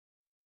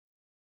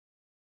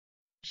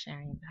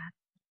sharing that.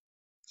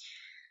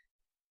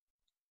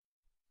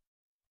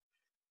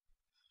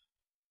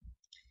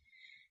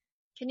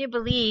 Can you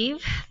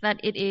believe that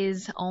it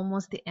is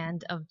almost the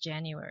end of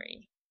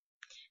January?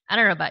 I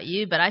don't know about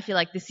you, but I feel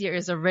like this year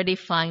is already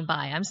flying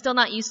by. I'm still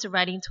not used to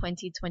writing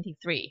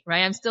 2023,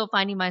 right? I'm still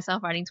finding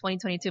myself writing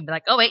 2022, but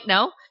like, oh wait,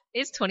 no,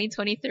 it's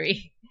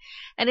 2023.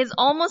 And it's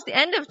almost the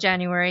end of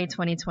January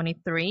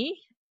 2023.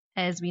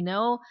 As we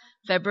know,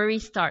 February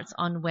starts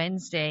on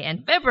Wednesday,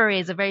 and February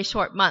is a very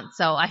short month,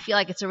 so I feel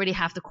like it's already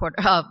half the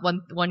quarter,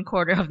 one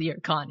quarter of the year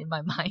gone in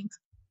my mind.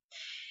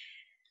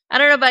 I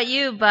don't know about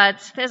you,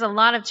 but there's a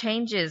lot of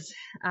changes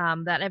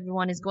that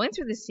everyone is going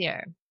through this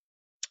year.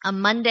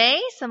 On Monday,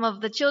 some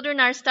of the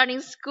children are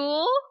starting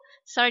school,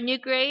 start new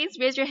grades.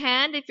 Raise your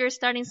hand if you're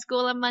starting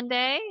school on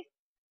Monday.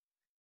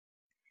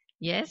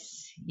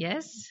 Yes.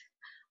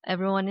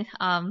 Everyone,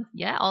 all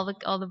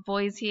the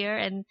boys here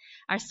and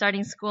are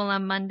starting school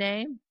on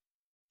Monday.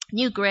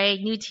 New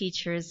grade, new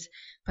teachers,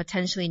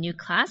 potentially new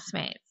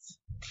classmates.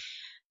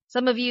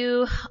 Some of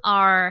you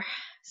are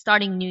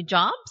starting new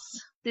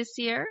jobs this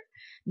year.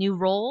 New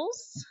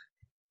roles.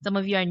 Some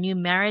of you are new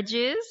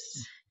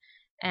marriages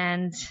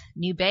and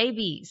new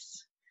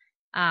babies.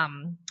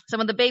 Some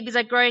of the babies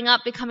are growing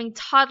up, becoming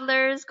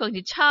toddlers, going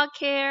to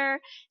childcare,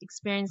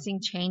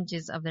 experiencing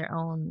changes of their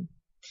own.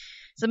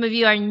 Some of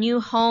you are new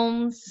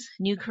homes,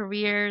 new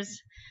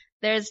careers.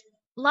 There's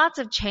lots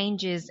of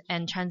changes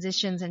and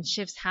transitions and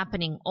shifts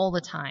happening all the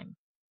time,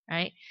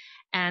 right?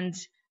 And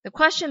the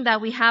question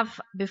that we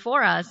have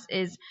before us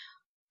is,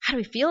 how do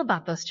we feel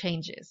about those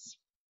changes?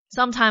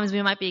 Sometimes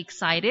we might be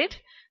excited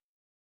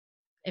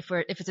if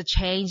it's a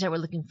change that we're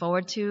looking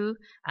forward to.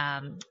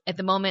 At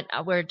the moment,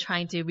 we're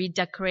trying to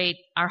redecorate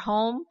our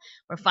home.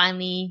 We're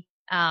finally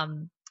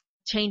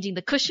changing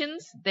the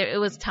cushions. It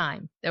was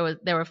time. There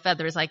were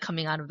feathers like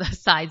coming out of the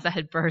sides that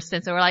had burst,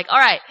 and so we're like, all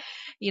right,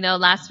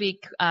 last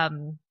week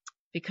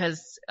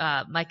because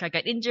Micah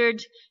got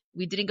injured,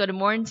 we didn't go to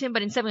Mornington,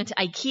 but instead we went to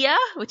IKEA,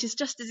 which is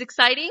just as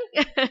exciting.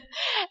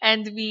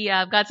 And we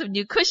got some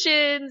new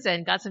cushions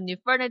and got some new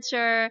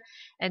furniture.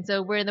 And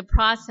so we're in the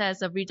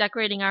process of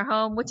redecorating our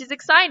home, which is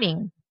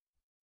exciting.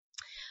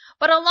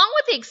 But along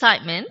with the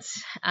excitement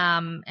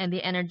and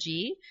the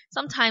energy,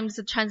 sometimes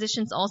the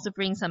transitions also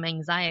bring some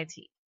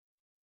anxiety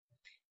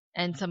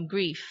and some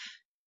grief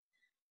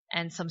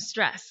and some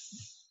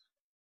stress.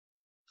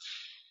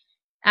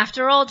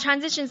 After all,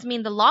 transitions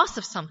mean the loss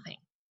of something,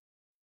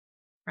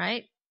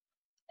 right?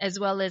 As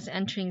well as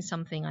entering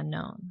something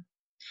unknown.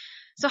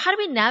 So how do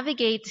we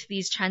navigate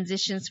these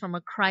transitions from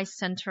a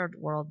Christ-centered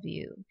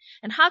worldview?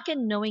 And how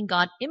can knowing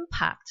God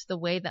impact the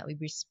way that we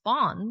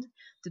respond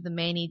to the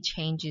many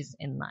changes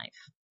in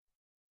life?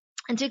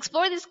 And to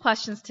explore these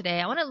questions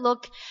today, I want to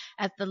look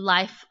at the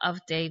life of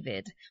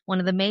David, one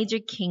of the major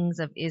kings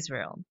of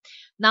Israel.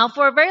 Now,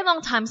 for a very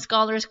long time,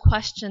 scholars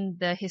questioned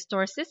the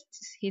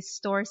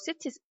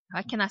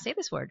I cannot say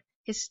this word.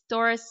 No,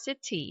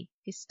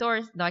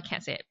 I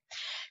can't say it.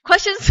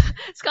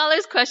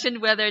 Scholars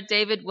questioned whether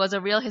David was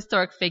a real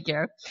historic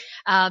figure,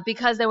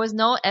 because there was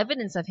no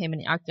evidence of him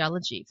in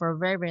archaeology for a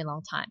very, very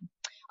long time.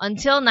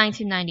 Until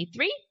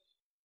 1993,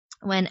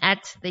 when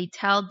at the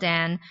Tel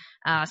Dan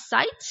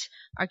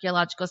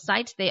archaeological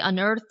site, they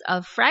unearthed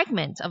a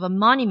fragment of a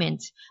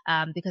monument,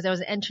 because there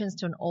was an entrance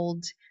to an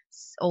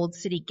old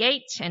city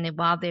gate, and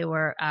while they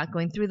were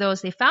going through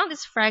those, they found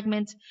this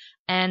fragment,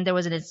 and there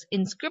was an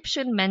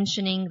inscription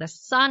mentioning the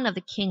son of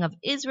the king of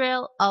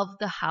Israel of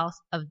the house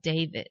of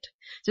David.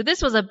 So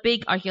this was a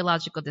big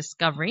archaeological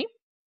discovery,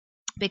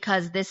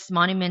 because this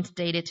monument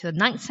dated to the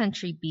 9th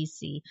century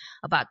BC,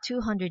 about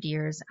 200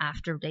 years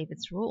after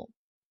David's rule.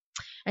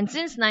 And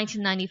since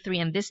 1993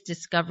 and this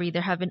discovery,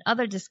 there have been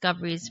other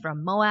discoveries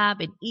from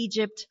Moab and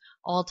Egypt,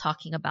 all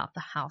talking about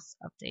the house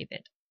of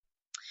David.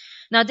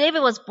 Now,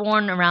 David was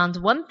born around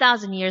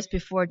 1,000 years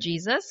before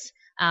Jesus,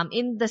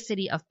 in the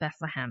city of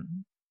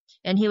Bethlehem.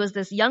 And he was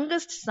this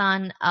youngest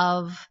son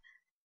of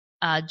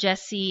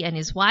Jesse and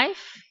his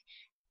wife.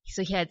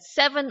 So he had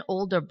 7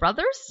 older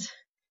brothers,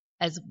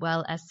 as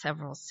well as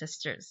several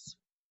sisters.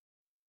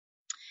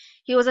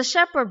 He was a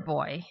shepherd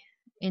boy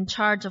in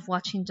charge of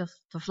watching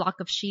the flock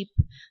of sheep,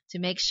 to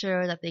make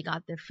sure that they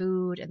got their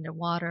food and their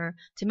water,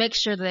 to make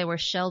sure that they were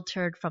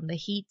sheltered from the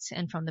heat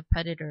and from the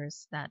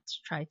predators that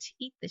tried to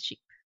eat the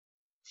sheep.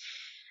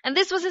 And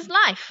this was his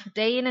life,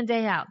 day in and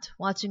day out,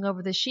 watching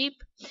over the sheep.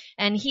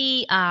 And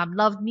he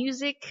loved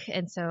music,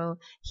 and so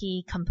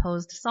he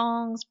composed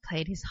songs,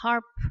 played his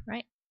harp,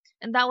 right?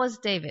 And that was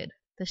David,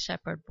 the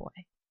shepherd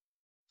boy.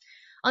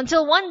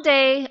 Until one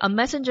day, a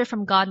messenger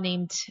from God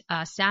named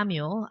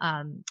Samuel,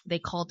 they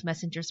called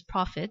messengers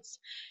prophets,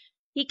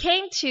 he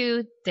came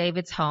to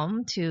David's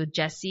home, to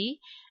Jesse,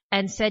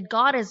 and said,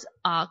 God has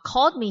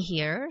called me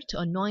here to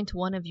anoint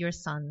one of your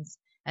sons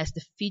as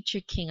the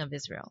future king of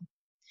Israel.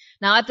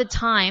 Now, at the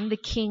time, the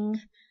king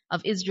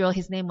of Israel,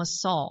 his name was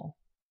Saul,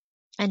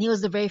 and he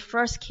was the very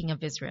first king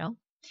of Israel.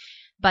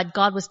 But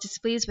God was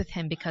displeased with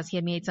him because he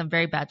had made some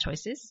very bad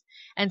choices.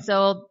 And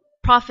so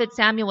Prophet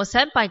Samuel was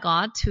sent by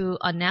God to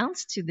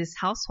announce to this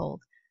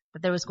household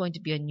that there was going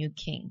to be a new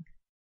king.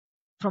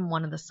 from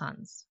one of the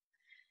sons.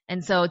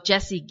 And so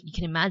Jesse, you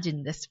can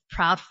imagine this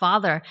proud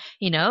father,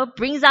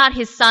 brings out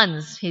his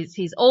sons,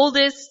 his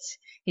oldest,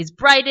 his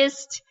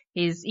brightest,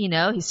 his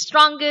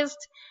strongest.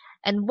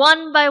 And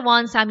one by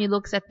one, Samuel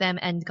looks at them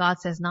and God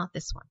says, not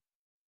this one.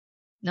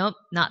 Nope,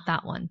 not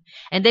that one.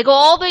 And they go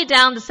all the way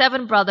down to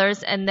 7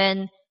 brothers. And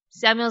then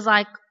Samuel's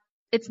like,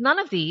 it's none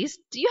of these.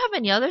 Do you have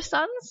any other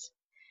sons?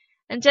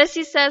 And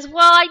Jesse says,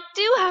 well, I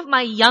do have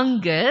my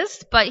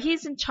youngest, but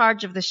he's in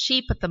charge of the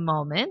sheep at the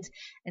moment.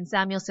 And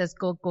Samuel says,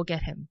 go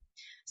get him.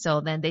 So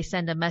then they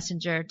send a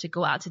messenger to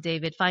go out to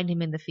David, find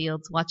him in the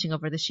fields, watching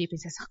over the sheep. He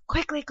says,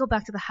 quickly go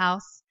back to the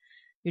house.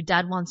 Your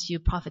dad wants you.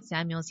 Prophet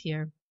Samuel's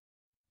here.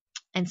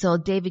 And so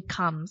David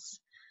comes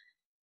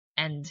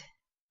and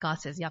God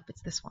says, yep,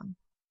 it's this one.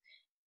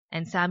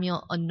 And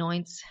Samuel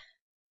anoints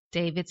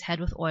David's head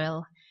with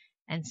oil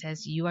and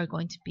says, you are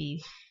going to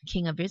be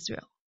king of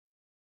Israel.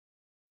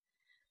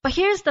 But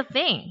here's the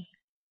thing.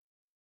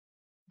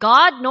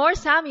 God nor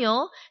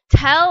Samuel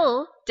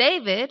tell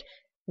David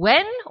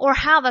when or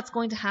how that's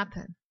going to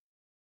happen.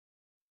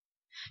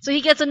 So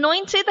he gets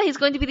anointed that he's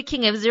going to be the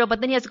king of Israel, but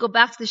then he has to go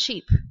back to the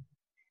sheep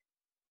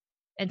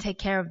and take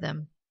care of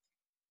them.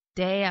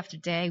 Day after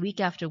day,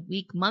 week after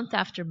week, month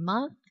after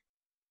month.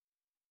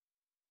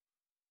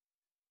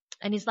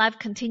 And his life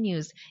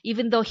continues,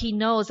 even though he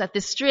knows that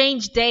this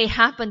strange day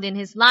happened in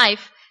his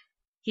life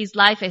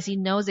as he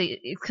knows it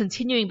is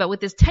continuing, but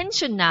with this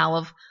tension now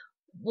of,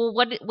 well,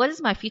 what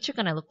is my future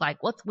going to look like?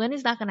 When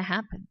is that going to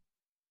happen?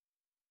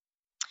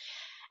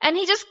 And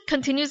he just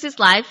continues his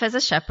life as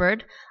a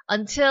shepherd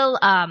until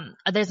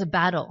there's a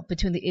battle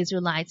between the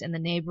Israelites and the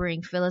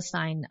neighboring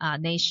Philistine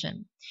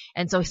nation.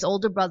 And so his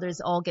older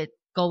brothers all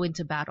go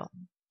into battle.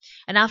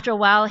 And after a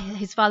while,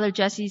 his father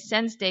Jesse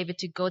sends David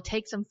to go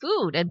take some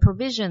food and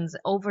provisions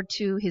over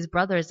to his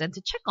brothers and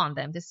to check on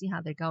them to see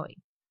how they're going.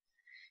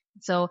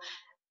 So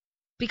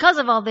because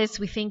of all this,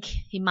 we think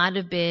he might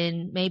have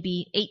been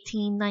maybe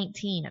 18,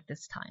 19 at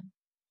this time.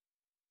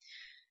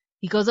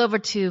 He goes over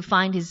to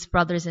find his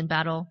brothers in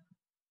battle,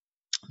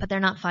 but they're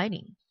not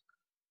fighting.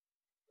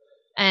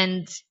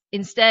 And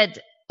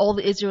instead, all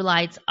the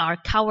Israelites are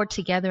cowered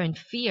together in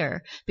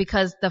fear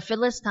because the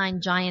Philistine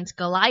giant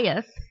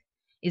Goliath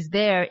is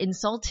there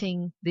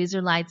insulting the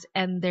Israelites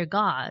and their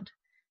God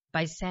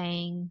by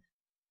saying,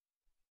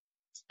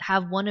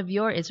 have one of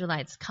your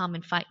Israelites come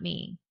and fight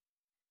me.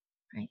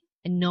 Right?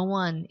 And no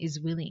one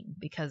is willing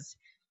because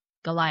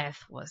Goliath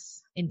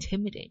was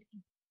intimidating.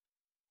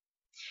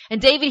 And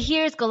David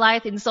hears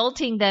Goliath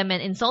insulting them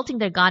and insulting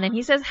their God, and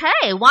he says,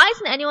 hey, why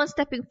isn't anyone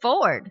stepping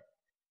forward?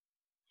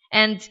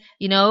 And,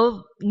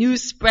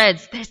 news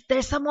spreads,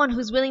 there's someone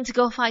who's willing to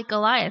go fight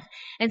Goliath.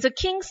 And so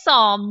King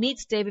Saul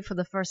meets David for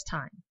the first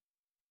time.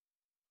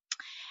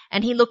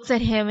 And he looks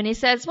at him and he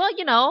says, well,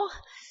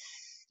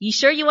 you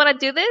sure you want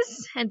to do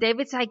this? And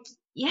David's like,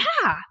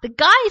 yeah, the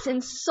guy is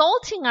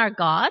insulting our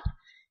God.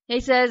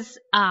 He says,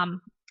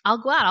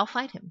 I'll go out, I'll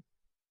fight him.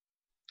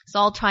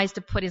 Saul tries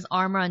to put his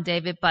armor on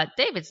David, but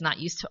David's not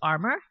used to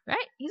armor,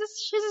 right? He's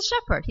a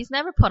shepherd. He's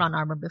never put on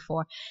armor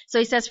before. So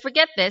he says,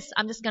 forget this.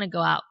 I'm just going to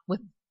go out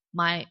with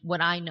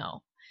what I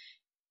know.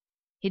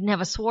 He didn't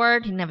have a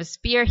sword. He didn't have a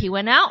spear. He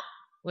went out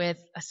with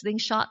a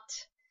slingshot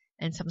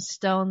and some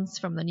stones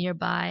from the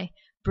nearby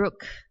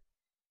brook.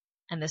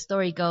 And the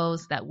story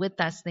goes that with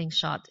that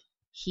slingshot,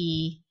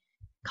 he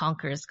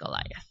conquers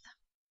Goliath.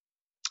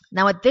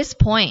 Now at this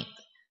point,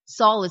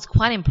 Saul is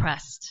quite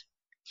impressed.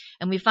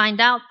 And we find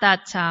out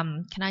that,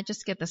 can I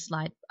just get the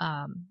slide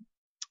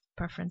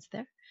preference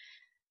there?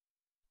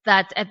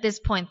 That at this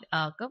point,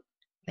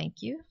 thank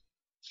you.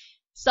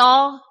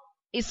 Saul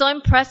is so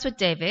impressed with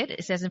David,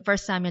 it says in 1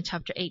 Samuel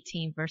chapter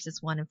 18, verses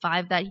 1 and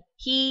 5, that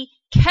he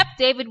kept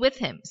David with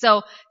him.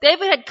 So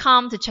David had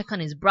come to check on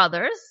his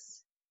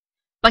brothers,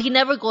 but he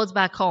never goes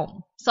back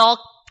home. Saul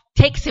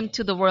takes him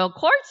to the royal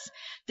courts,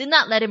 did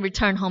not let him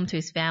return home to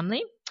his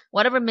family.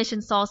 Whatever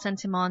mission Saul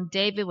sent him on,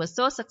 David was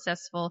so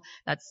successful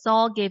that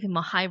Saul gave him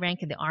a high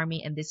rank in the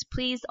army, and this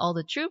pleased all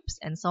the troops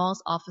and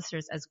Saul's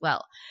officers as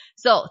well.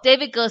 So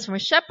David goes from a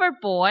shepherd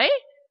boy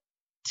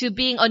to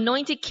being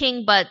anointed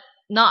king but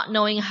not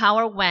knowing how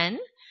or when,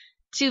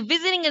 to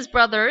visiting his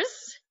brothers,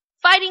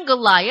 fighting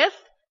Goliath,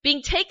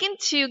 being taken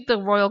to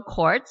the royal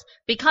courts,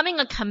 becoming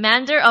a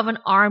commander of an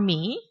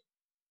army.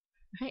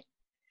 Right?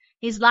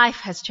 His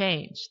life has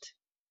changed.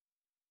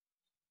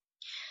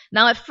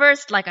 Now at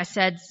first, like I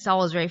said, Saul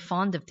was very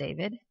fond of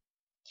David.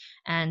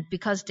 And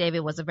because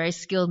David was a very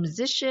skilled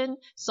musician,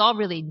 Saul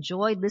really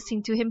enjoyed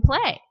listening to him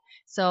play.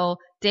 So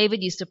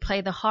David used to play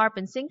the harp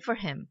and sing for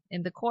him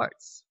in the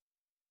courts.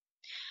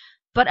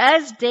 But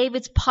as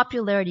David's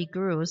popularity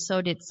grew,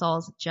 so did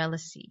Saul's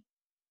jealousy.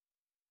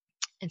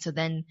 And so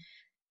then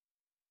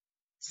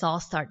Saul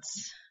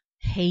starts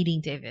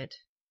hating David.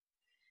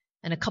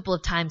 And a couple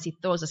of times he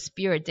throws a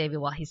spear at David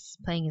while he's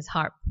playing his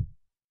harp.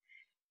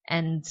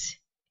 And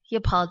he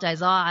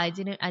apologized. I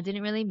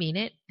didn't really mean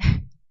it.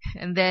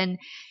 And then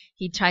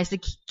he tries to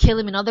kill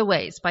him in other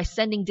ways by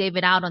sending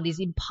David out on these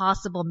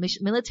impossible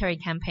military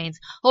campaigns,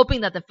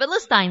 hoping that the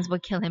Philistines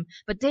would kill him.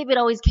 But David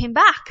always came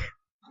back.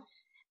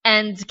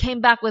 and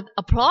came back with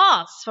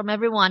applause from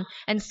everyone.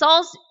 And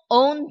Saul's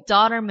own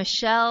daughter,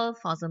 Michelle,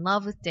 falls in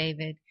love with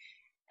David.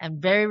 And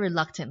very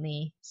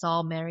reluctantly,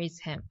 Saul marries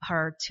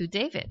her to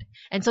David.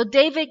 And so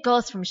David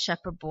goes from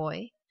shepherd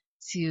boy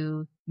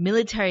to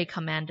military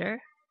commander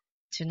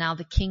to now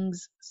the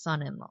king's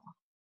son-in-law.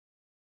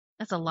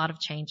 That's a lot of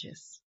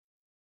changes.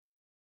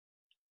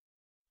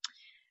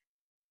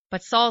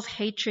 But Saul's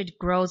hatred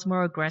grows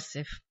more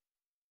aggressive.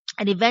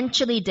 And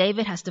eventually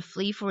David has to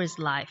flee for his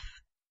life.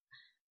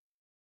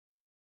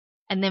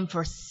 And then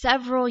for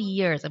several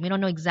years, and we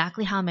don't know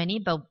exactly how many,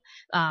 but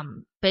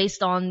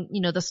based on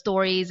the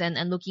stories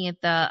and looking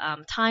at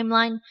the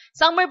timeline,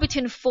 somewhere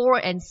between 4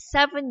 and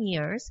 7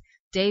 years,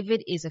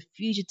 David is a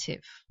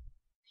fugitive.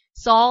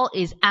 Saul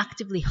is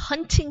actively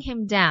hunting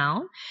him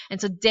down,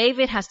 and so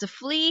David has to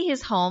flee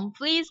his home,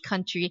 flee his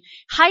country,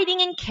 hiding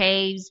in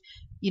caves,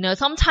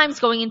 sometimes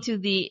going into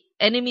the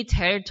enemy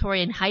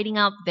territory and hiding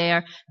out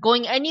there,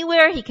 going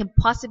anywhere he can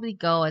possibly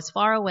go as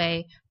far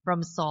away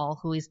from Saul,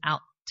 who is out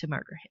to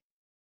murder him.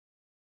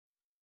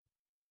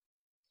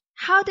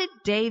 How did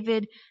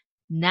David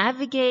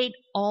navigate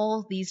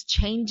all these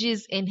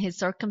changes in his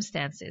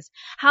circumstances?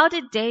 How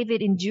did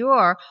David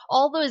endure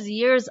all those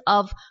years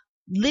of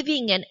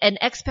living an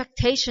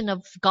expectation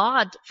of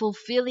God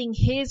fulfilling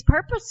his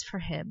purpose for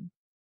him?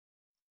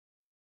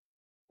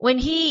 When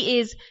he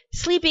is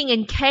sleeping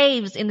in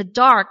caves in the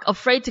dark,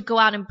 afraid to go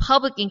out in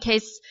public in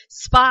case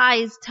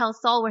spies tell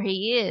Saul where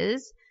he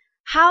is,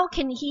 how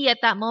can he at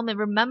that moment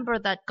remember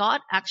that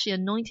God actually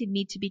anointed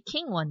me to be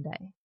king one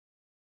day?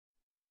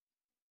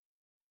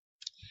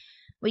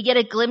 We get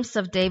a glimpse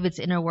of David's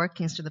inner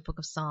workings through the book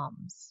of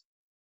Psalms.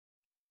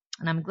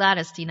 And I'm glad,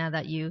 Estina,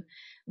 that you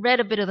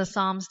read a bit of the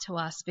Psalms to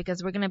us,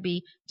 because we're going to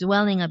be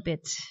dwelling a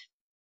bit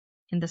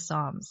in the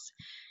Psalms.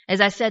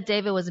 As I said,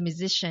 David was a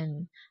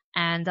musician,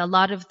 and a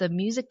lot of the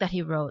music that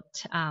he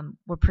wrote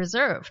were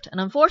preserved. And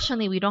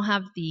unfortunately, we don't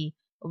have the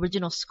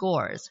original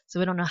scores,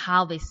 so we don't know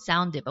how they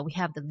sounded, but we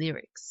have the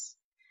lyrics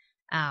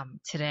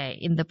today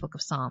in the book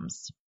of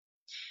Psalms.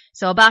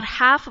 So about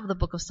half of the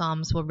book of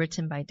Psalms were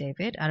written by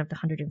David out of the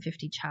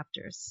 150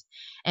 chapters.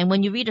 And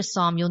when you read a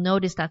psalm, you'll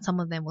notice that some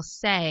of them will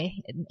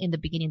say, in the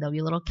beginning, there'll be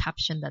a little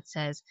caption that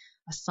says,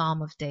 a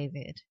psalm of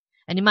David.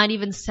 And it might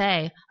even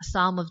say, a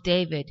psalm of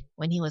David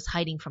when he was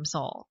hiding from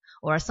Saul.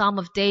 Or a psalm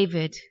of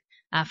David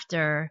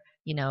after,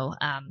 he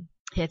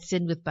had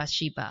sinned with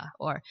Bathsheba.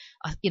 Or,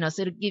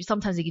 so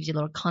sometimes it gives you a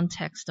little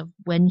context of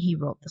when he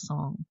wrote the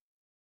song.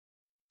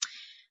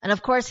 And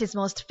of course, his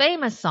most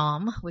famous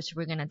psalm, which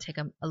we're going to take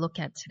a look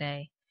at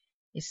today,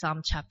 is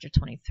Psalm chapter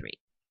 23.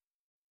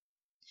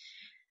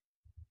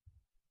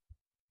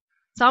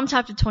 Psalm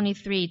chapter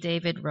 23,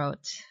 David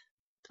wrote,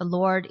 "The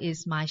Lord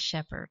is my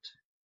shepherd.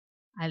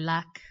 I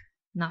lack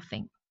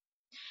nothing.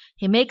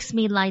 He makes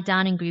me lie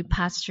down in green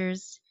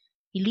pastures.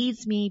 He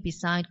leads me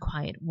beside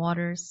quiet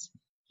waters.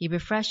 He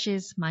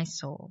refreshes my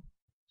soul.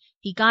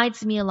 He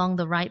guides me along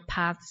the right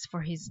paths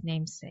for his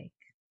name's sake.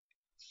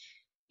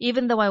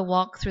 Even though I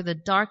walk through the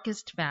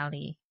darkest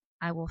valley,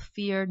 I will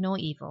fear no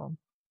evil,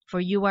 for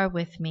you are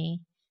with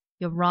me.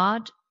 Your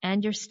rod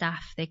and your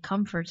staff, they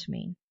comfort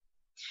me.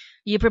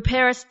 You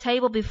prepare a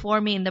table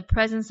before me in the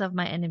presence of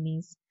my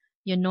enemies.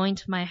 You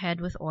anoint my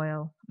head with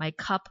oil. My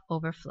cup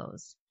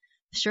overflows.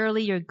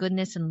 Surely your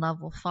goodness and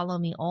love will follow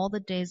me all the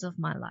days of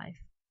my life,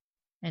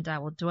 and I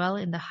will dwell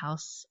in the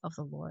house of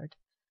the Lord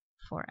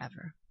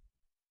forever."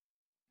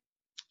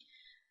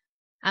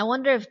 I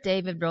wonder if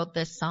David wrote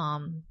this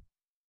psalm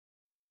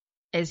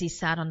as he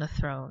sat on the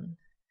throne,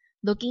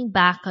 looking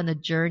back on the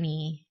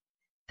journey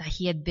that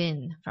he had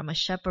been from a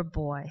shepherd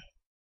boy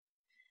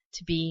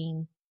to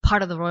being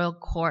part of the royal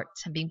court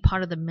and being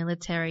part of the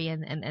military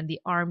and the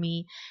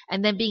army,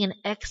 and then being an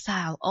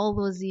exile all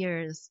those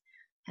years,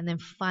 and then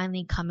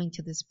finally coming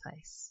to this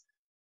place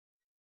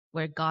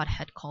where God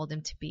had called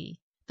him to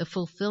be, the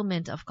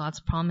fulfillment of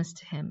God's promise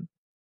to him.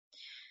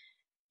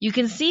 You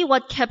can see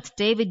what kept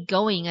David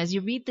going as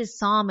you read this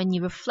psalm and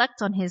you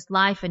reflect on his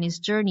life and his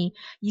journey.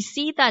 You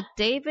see that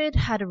David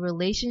had a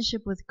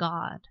relationship with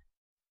God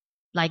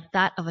like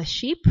that of a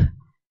sheep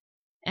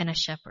and a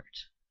shepherd,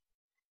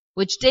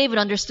 which David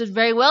understood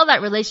very well,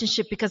 that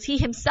relationship, because he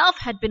himself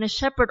had been a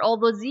shepherd all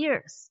those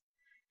years.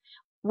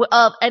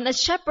 And a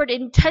shepherd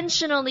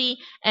intentionally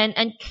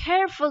and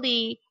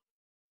carefully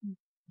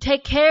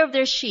take care of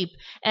their sheep.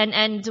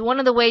 And one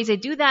of the ways they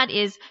do that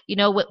is,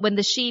 when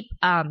the sheep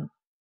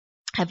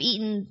have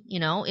eaten,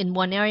 in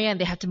one area and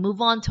they have to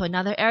move on to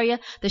another area,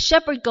 the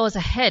shepherd goes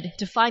ahead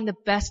to find the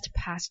best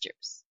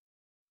pastures.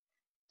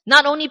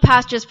 Not only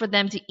pastures for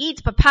them to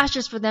eat, but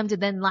pastures for them to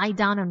then lie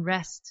down and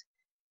rest.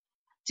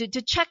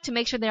 To check to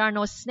make sure there are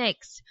no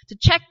snakes. To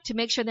check to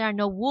make sure there are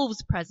no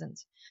wolves present.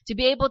 To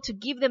be able to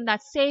give them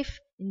that safe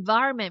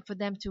environment for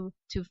them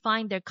to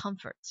find their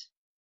comfort.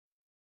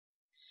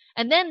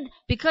 And then,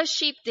 because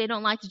sheep, they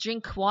don't like to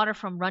drink water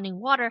from running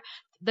water,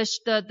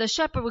 the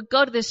shepherd would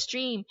go to the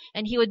stream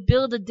and he would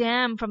build a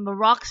dam from the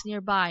rocks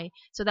nearby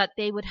so that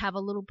they would have a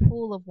little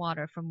pool of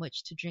water from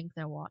which to drink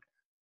their water.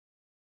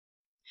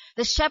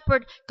 The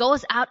shepherd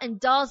goes out and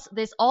does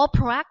this all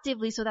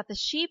proactively so that the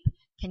sheep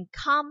can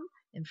come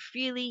and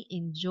freely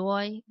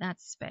enjoy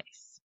that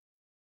space.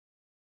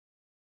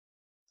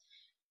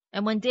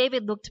 And when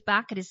David looked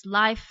back at his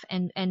life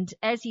and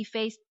as he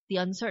faced the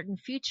uncertain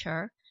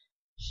future,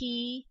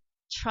 he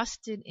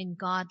trusted in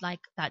God like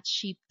that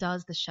sheep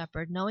does the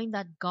shepherd, knowing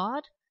that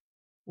God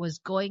was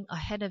going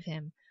ahead of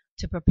him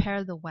to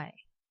prepare the way.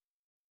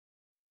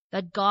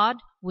 That God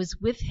was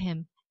with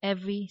him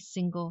every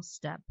single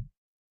step,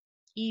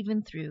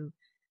 even through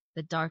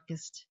the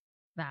darkest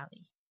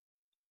valley.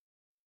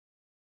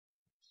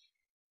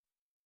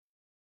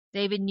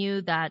 David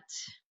knew that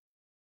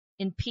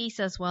in peace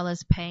as well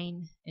as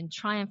pain, in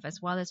triumph as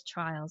well as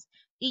trials,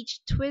 each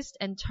twist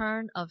and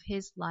turn of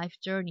his life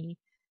journey,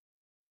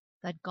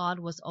 that God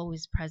was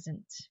always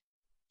present.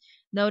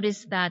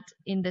 Notice that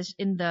in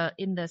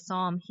the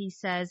psalm he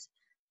says,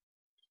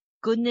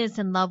 "Goodness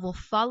and love will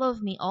follow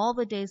me all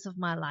the days of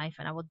my life,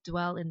 and I will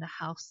dwell in the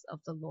house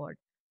of the Lord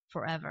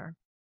forever."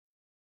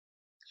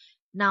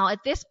 Now,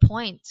 at this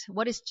point,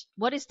 what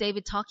is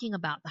David talking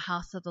about? The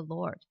house of the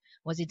Lord.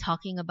 Was he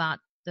talking about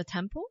the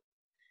temple?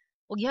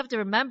 Well, you have to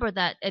remember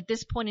that at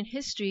this point in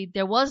history,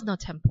 there was no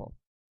temple.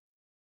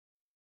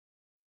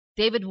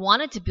 David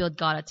wanted to build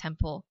God a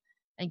temple,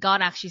 and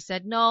God actually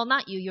said, "No,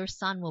 not you. Your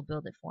son will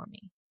build it for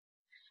me."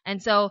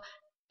 And so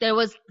there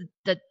was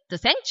the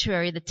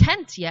sanctuary, the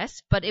tent,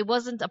 yes, but it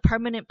wasn't a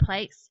permanent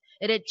place.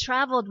 It had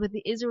traveled with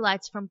the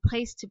Israelites from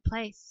place to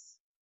place.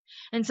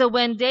 And so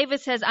when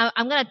David says,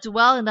 "I'm going to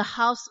dwell in the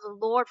house of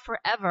the Lord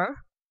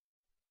forever,"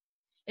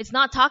 it's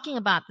not talking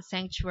about the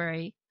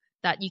sanctuary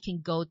that you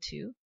can go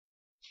to.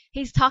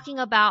 He's talking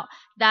about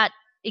that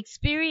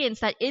experience,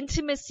 that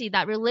intimacy,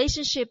 that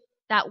relationship,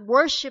 that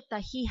worship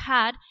that he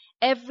had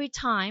every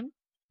time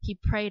he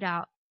prayed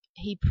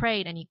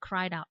and he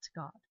cried out to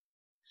God.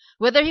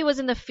 Whether he was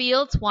in the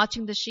fields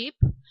watching the sheep,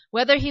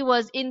 whether he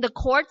was in the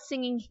court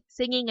singing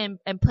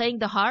and playing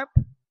the harp,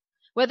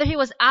 whether he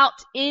was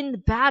out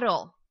in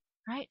battle,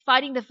 right,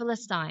 fighting the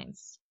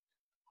Philistines,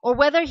 or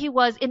whether he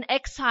was in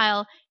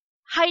exile,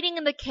 hiding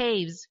in the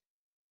caves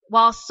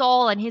while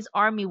Saul and his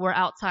army were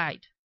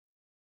outside.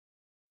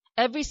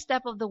 Every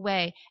step of the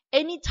way,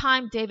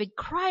 anytime David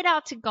cried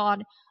out to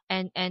God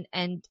and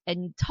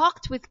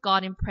talked with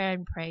God in prayer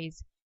and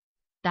praise,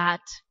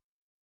 that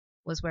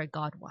was where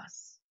God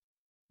was.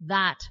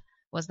 That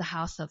was the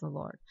house of the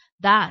Lord.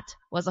 That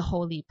was a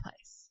holy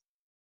place.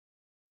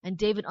 And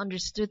David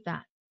understood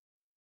that.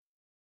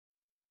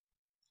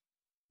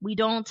 We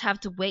don't have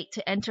to wait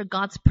to enter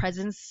God's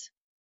presence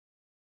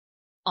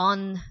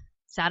on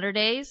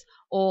Saturdays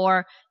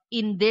or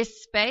in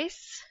this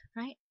space,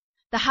 right?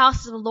 The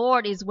house of the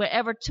Lord is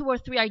wherever 2 or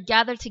 3 are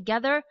gathered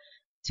together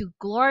to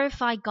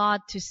glorify God,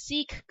 to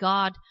seek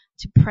God,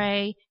 to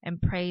pray and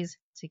praise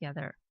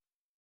together.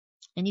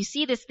 And you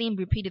see this theme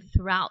repeated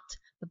throughout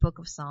the book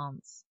of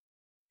Psalms.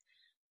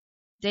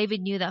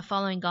 David knew that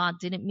following God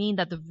didn't mean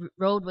that the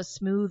road was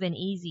smooth and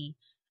easy.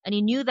 And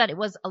he knew that it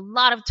was a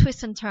lot of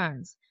twists and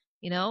turns.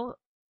 You know,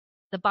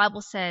 the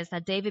Bible says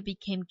that David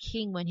became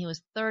king when he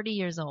was 30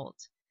 years old.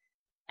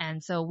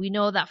 And so we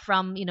know that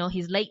from,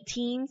 his late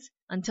teens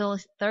until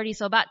 30,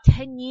 so about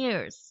 10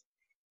 years,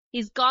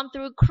 he's gone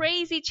through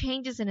crazy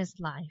changes in his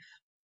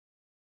life.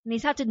 And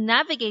he's had to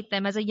navigate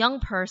them as a young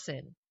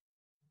person.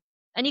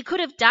 And he could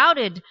have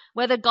doubted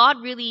whether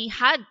God really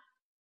had,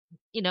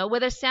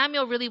 whether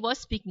Samuel really was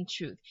speaking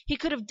truth. He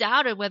could have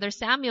doubted whether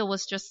Samuel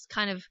was just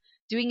kind of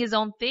doing his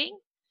own thing.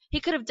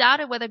 He could have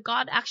doubted whether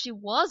God actually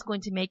was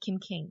going to make him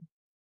king.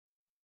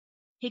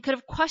 He could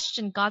have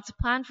questioned God's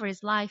plan for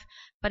his life,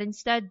 but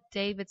instead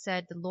David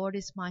said, "The Lord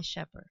is my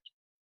shepherd,"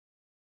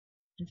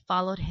 and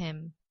followed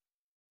him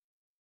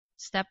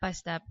step by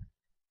step,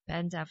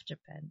 bend after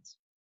bend,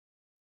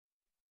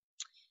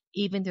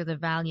 even through the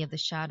valley of the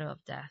shadow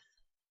of death.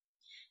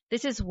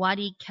 This is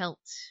Wadi Kelt,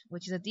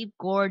 which is a deep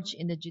gorge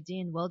in the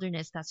Judean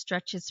wilderness that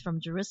stretches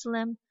from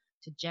Jerusalem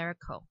to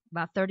Jericho,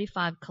 about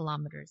 35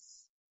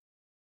 kilometers.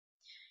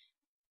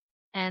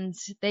 And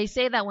they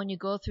say that when you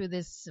go through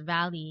this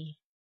valley,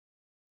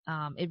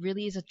 it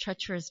really is a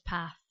treacherous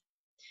path.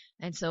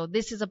 And so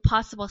this is a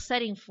possible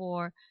setting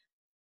for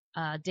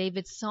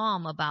David's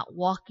psalm about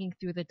walking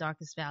through the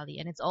darkest valley.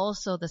 And it's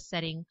also the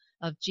setting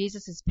of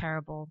Jesus'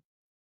 parable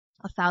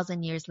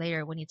 1,000 years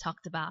later when he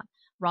talked about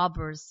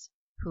robbers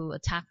who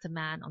attacked a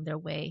man on their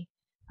way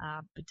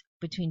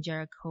between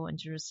Jericho and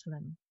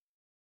Jerusalem.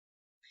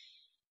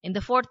 In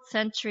the 4th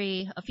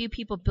century, a few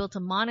people built a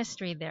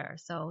monastery there.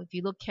 So if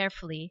you look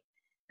carefully,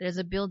 there's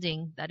a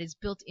building that is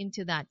built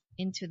into that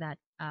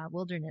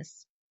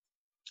wilderness,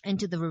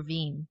 into the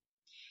ravine.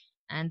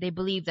 And they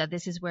believe that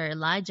this is where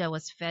Elijah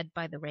was fed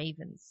by the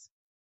ravens.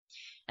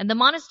 And the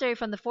monastery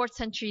from the 4th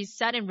century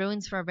sat in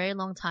ruins for a very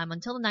long time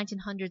until the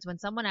 1900s when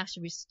someone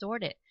actually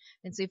restored it.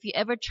 And so if you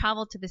ever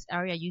travel to this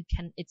area,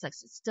 it's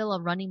still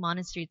a running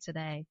monastery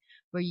today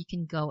where you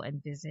can go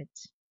and visit.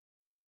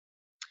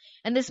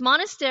 And this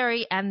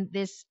monastery and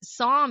this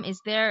psalm is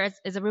there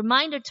as a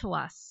reminder to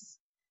us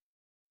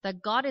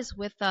that God is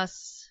with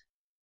us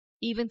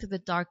even to the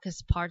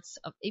darkest parts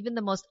of even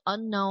the most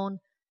unknown,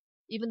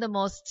 even the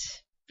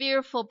most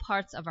fearful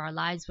parts of our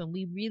lives when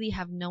we really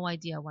have no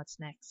idea what's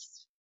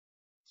next.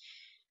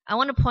 I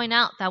want to point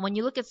out that when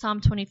you look at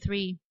Psalm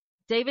 23,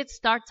 David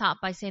starts out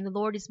by saying, the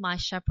Lord is my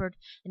shepherd,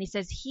 and he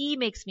says, he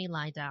makes me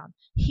lie down.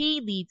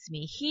 He leads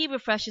me. He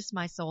refreshes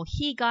my soul.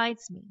 He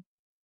guides me.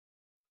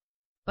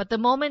 But the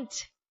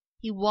moment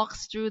he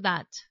walks through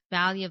that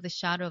valley of the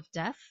shadow of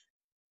death,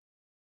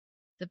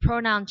 the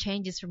pronoun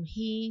changes from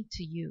he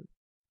to you.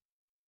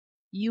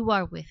 You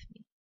are with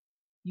me.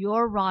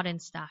 Your rod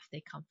and staff,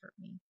 they comfort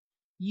me.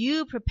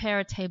 You prepare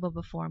a table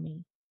before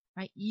me,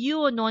 right?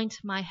 You anoint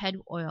my head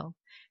with oil.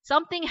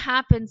 Something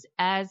happens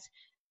as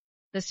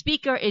the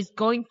speaker is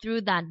going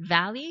through that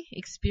valley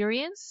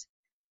experience,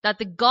 that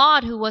the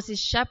God who was his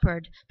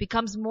shepherd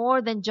becomes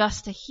more than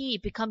just a he,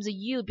 becomes a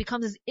you,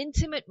 becomes this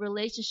intimate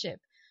relationship.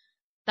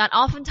 That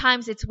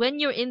oftentimes it's when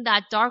you're in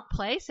that dark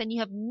place and you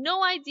have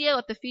no idea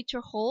what the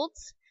future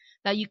holds,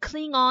 that you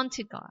cling on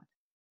to God,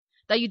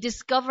 that you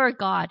discover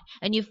God,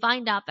 and you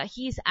find out that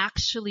he's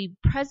actually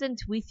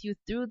present with you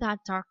through that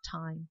dark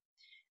time,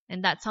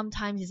 and that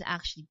sometimes he's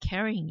actually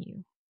carrying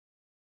you.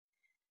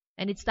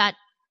 And it's that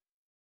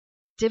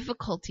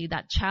difficulty,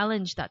 that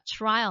challenge, that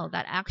trial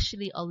that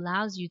actually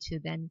allows you to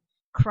then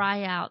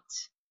cry out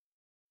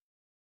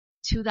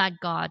to that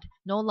God,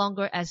 no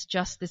longer as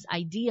just this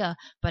idea,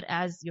 but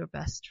as your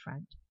best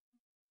friend.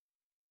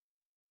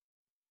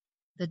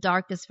 The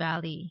darkest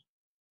valley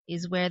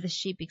is where the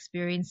sheep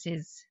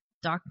experiences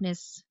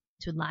darkness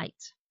to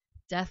light,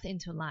 death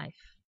into life.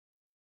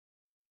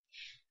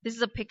 This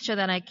is a picture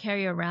that I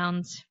carry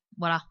around.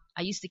 Well,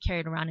 I used to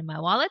carry it around in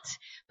my wallet,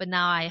 but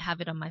now I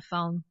have it on my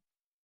phone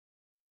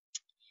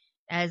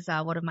as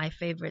one of my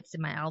favorites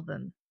in my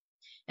album.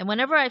 And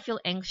whenever I feel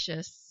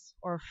anxious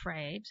or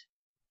afraid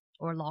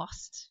or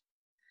lost,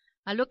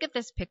 I look at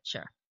this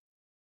picture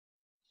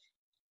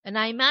and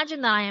I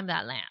imagine that I am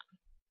that lamb.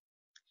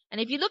 And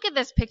if you look at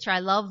this picture, I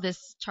love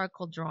this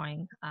charcoal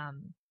drawing.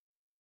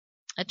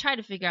 I tried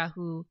to figure out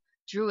who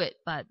drew it,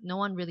 but no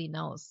one really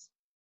knows.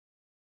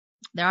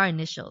 There are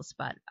initials,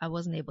 but I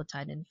wasn't able to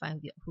identify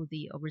who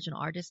the original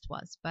artist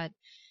was. But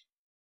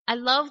I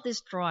love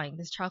this drawing,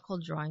 this charcoal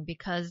drawing,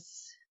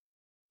 because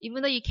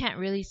even though you can't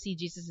really see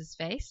Jesus'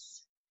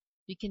 face,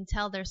 you can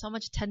tell there's so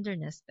much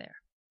tenderness there.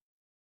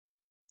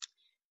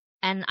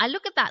 And I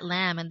look at that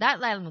lamb, and that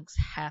lamb looks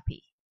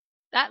happy.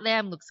 That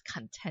lamb looks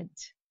content.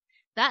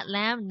 That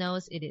lamb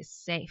knows it is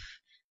safe.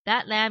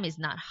 That lamb is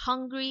not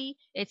hungry.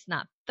 It's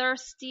not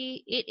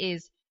thirsty.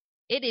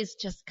 It is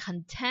just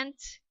content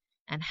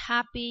and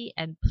happy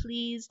and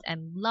pleased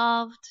and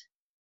loved.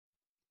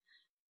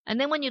 And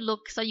then when you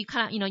look, so you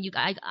kind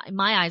of,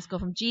 my eyes go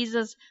from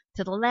Jesus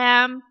to the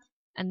lamb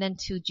and then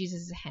to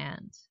Jesus'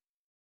 hand.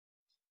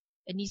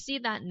 And you see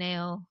that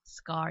nail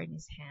scar in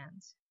his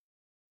hand.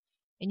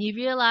 And you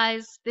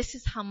realize this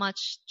is how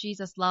much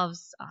Jesus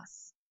loves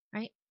us,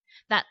 right?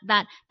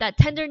 That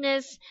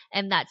tenderness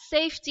and that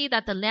safety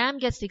that the lamb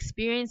gets to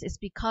experience is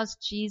because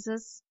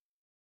Jesus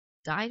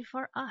died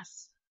for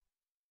us.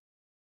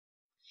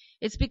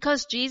 It's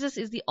because Jesus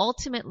is the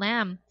ultimate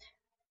lamb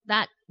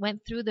that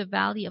went through the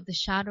valley of the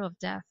shadow of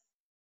death.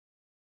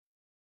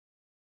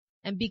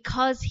 And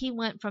because he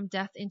went from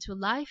death into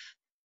life,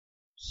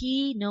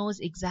 he knows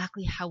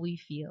exactly how we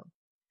feel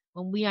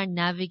when we are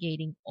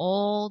navigating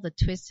all the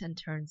twists and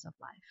turns of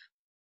life.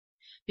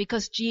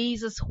 Because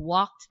Jesus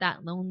walked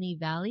that lonely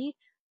valley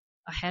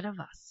ahead of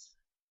us.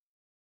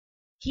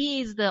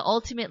 He is the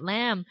ultimate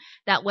lamb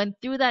that went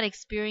through that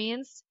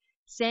experience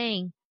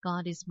saying,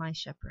 God is my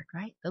shepherd,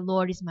 right? The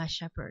Lord is my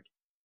shepherd.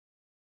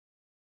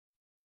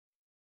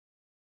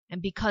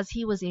 And because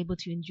he was able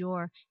to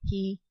endure,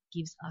 he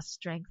gives us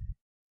strength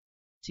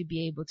to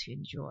be able to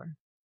endure.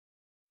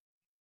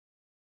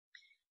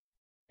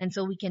 And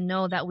so we can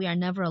know that we are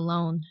never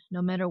alone,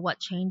 no matter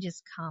what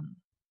changes come.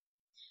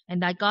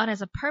 And that God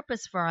has a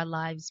purpose for our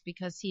lives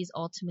because he is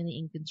ultimately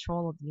in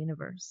control of the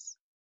universe.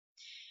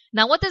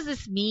 Now, what does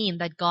this mean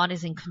that God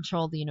is in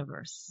control of the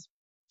universe?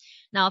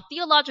 Now, a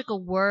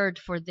theological word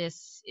for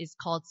this is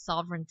called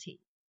sovereignty.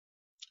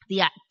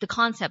 The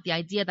concept, the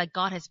idea that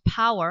God has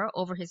power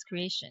over his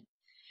creation.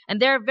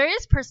 And there are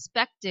various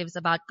perspectives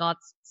about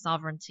God's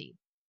sovereignty.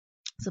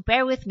 So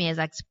bear with me as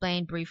I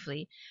explain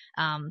briefly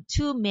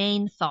two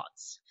main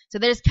thoughts. So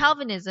there's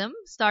Calvinism,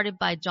 started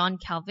by John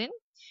Calvin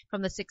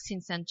from the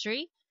 16th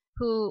century,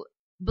 who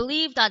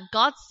believed that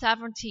God's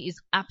sovereignty is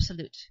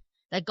absolute,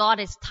 that God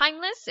is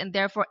timeless, and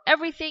therefore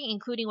everything,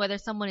 including whether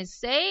someone is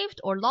saved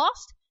or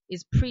lost,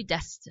 is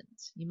predestined.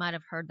 You might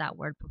have heard that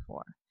word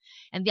before.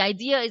 And the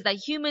idea is that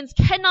humans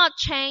cannot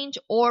change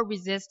or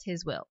resist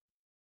his will.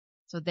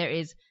 So there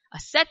is a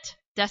set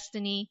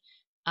destiny.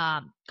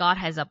 God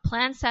has a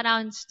plan set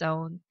out in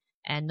stone,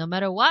 and no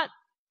matter what,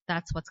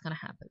 that's what's going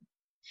to happen.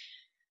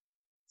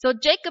 So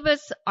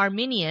Jacobus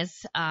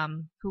Arminius,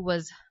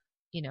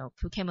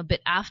 who came a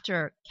bit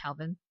after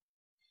Calvin,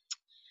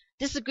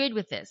 disagreed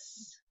with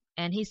this,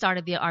 and he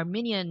started the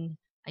Arminian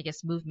I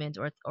guess, movement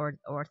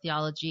or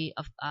theology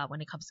of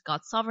when it comes to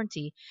God's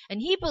sovereignty.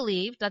 And he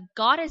believed that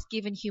God has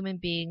given human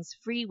beings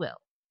free will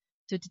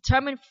to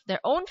determine their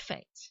own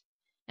fate,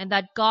 and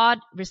that God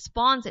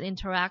responds and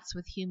interacts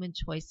with human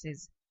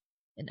choices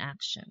and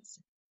actions.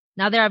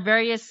 Now there are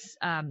various,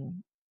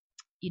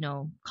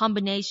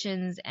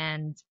 combinations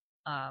and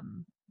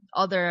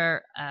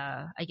other,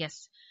 I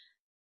guess,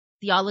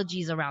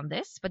 theologies around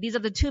this, but these are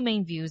the two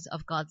main views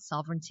of God's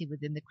sovereignty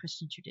within the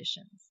Christian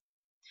traditions.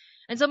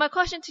 And so my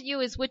question to you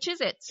is, which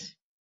is it?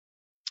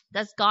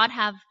 Does God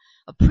have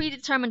a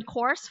predetermined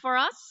course for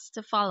us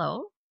to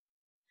follow?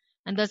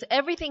 And does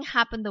everything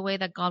happen the way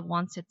that God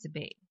wants it to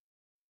be?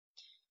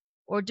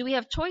 Or do we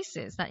have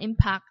choices that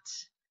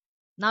impact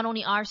not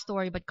only our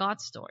story, but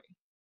God's story?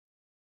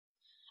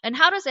 And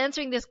how does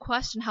answering this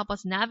question help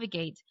us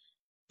navigate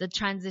the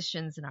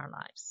transitions in our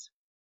lives?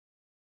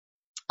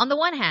 On the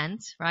one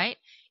hand, right,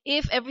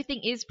 if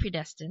everything is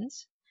predestined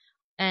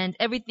and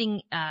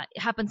everything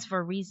happens for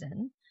a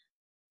reason,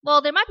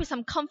 well, there might be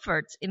some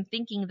comfort in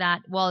thinking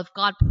that, well, if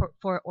God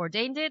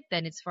foreordained it,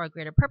 then it's for a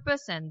greater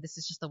purpose, and this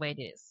is just the way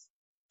it is.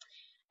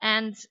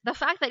 And the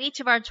fact that each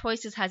of our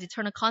choices has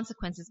eternal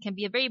consequences can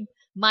be a very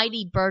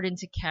mighty burden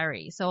to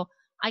carry. So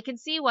I can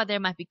see why there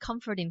might be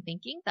comfort in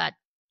thinking that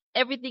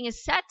everything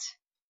is set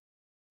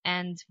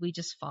and we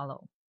just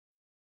follow.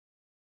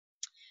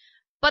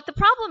 But the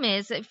problem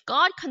is, if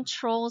God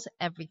controls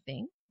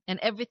everything and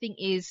everything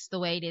is the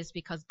way it is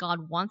because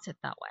God wants it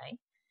that way,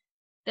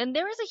 then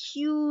there is a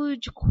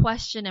huge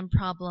question and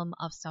problem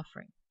of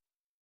suffering.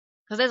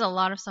 Because there's a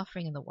lot of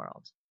suffering in the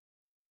world.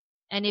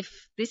 And if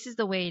this is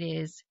the way it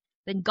is,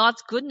 then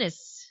God's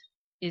goodness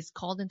is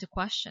called into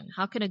question.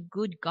 How can a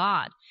good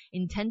God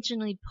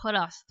intentionally put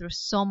us through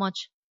so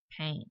much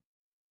pain?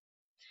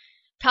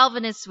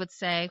 Calvinists would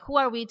say, who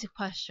are we to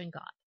question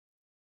God?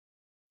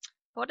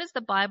 What does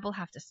the Bible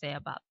have to say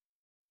about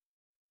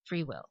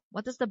free will?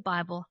 What does the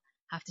Bible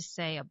have to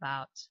say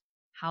about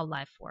how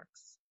life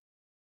works?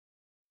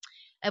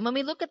 And when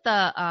we look at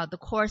the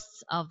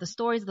course of the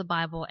stories of the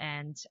Bible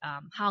and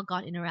how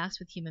God interacts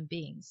with human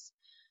beings,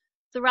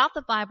 throughout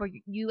the Bible,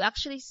 you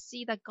actually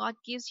see that God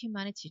gives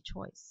humanity a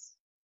choice.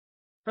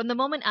 From the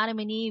moment Adam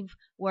and Eve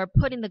were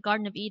put in the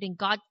Garden of Eden,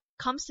 God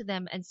comes to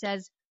them and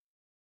says,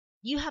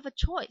 you have a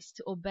choice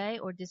to obey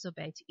or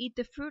disobey, to eat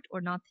the fruit or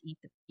not to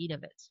eat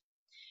of it.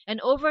 And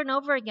over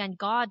again,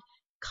 God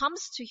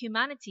comes to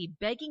humanity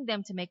begging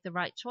them to make the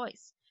right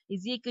choice.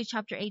 Ezekiel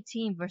chapter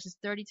 18, verses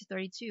 30 to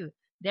 32.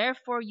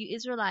 Therefore, you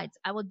Israelites,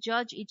 I will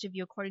judge each of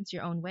you according to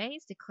your own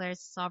ways, declares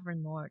the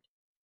sovereign Lord.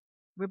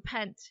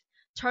 Repent,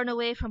 turn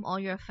away from all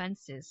your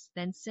offenses,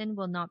 then sin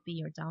will not be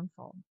your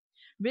downfall.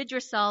 Rid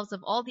yourselves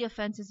of all the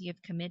offenses you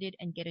have committed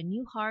and get a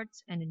new heart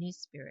and a new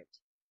spirit.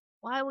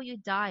 Why will you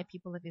die,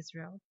 people of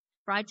Israel?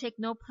 For I take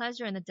no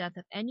pleasure in the death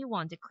of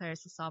anyone,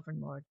 declares the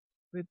sovereign Lord.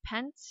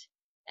 Repent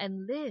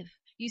and live.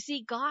 You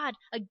see God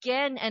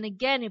again and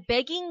again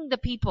begging the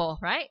people,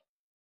 right?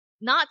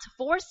 Not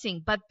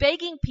forcing, but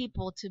begging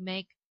people to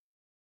make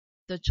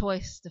the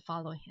choice to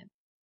follow him.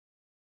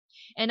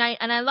 And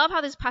I love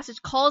how this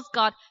passage calls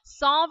God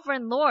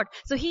sovereign Lord.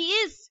 So he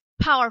is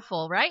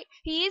powerful, right?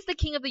 He is the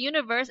king of the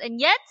universe, and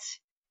yet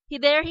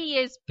he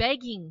is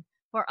begging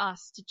for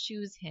us to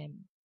choose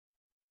him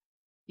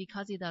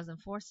because he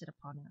doesn't force it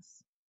upon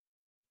us.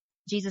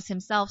 Jesus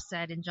himself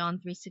said in John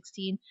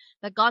 3:16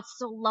 that God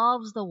so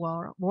loves the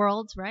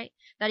world, right?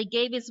 That he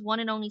gave his one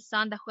and only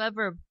son, that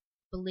whoever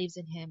believes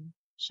in him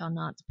shall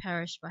not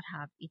perish but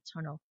have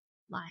eternal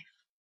life.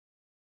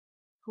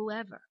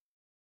 Whoever.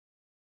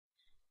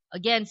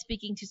 Again,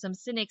 speaking to some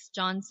cynics,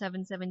 John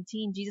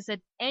 7:17, Jesus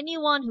said,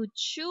 anyone who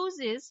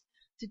chooses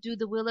to do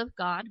the will of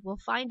God will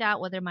find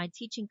out whether my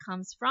teaching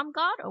comes from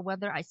God or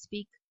whether I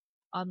speak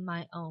on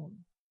my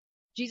own.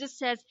 Jesus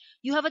says,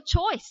 you have a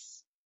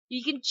choice.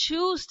 You can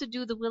choose to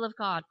do the will of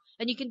God,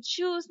 and you can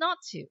choose not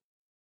to.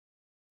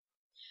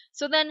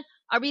 So then,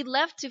 are we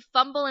left to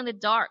fumble in the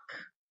dark,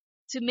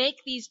 to make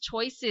these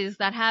choices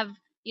that have,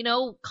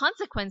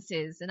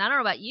 consequences? And I don't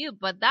know about you,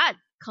 but that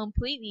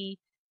completely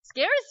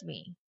scares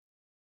me.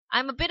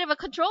 I'm a bit of a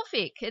control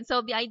freak. And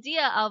so the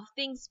idea of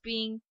things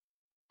being,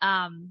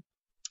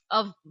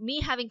 of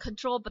me having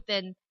control, but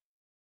then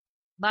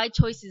my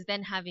choices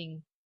then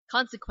having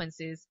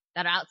consequences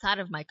that are outside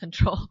of my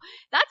control,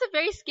 that's a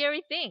very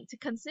scary thing to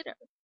consider.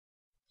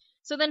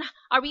 So then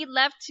are we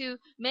left to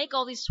make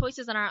all these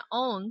choices on our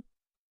own,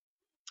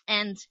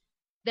 and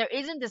there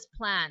isn't this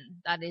plan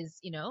that is,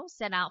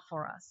 set out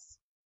for us?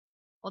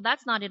 Well,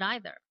 that's not it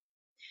either.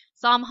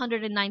 Psalm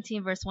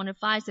 119 verse 1 to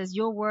 5 says,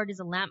 your word is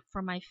a lamp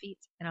for my feet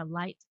and a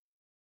light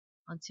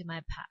unto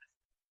my path.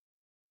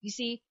 You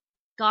see,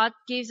 God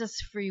gives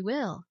us free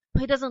will,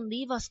 but he doesn't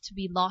leave us to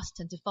be lost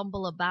and to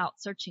fumble about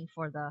searching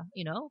for the,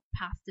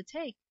 path to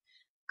take.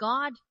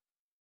 God,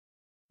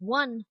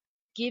 one,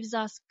 gives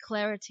us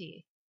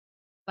clarity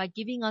by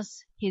giving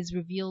us his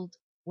revealed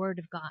word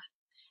of God.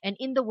 And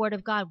in the word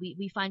of God,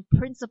 we find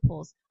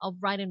principles of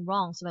right and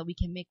wrong so that we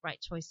can make right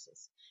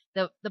choices.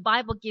 The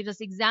Bible gives us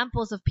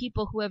examples of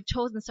people who have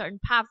chosen certain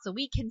paths so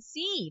we can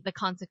see the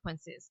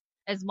consequences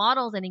as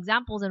models and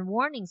examples and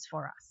warnings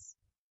for us.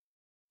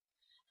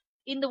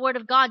 In the Word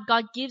of God,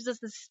 God gives us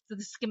the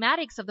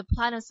schematics of the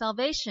plan of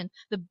salvation,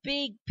 the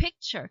big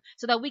picture,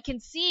 so that we can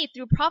see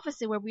through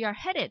prophecy where we are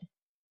headed.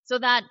 So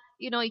that,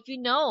 if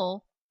you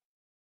know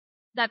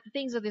that the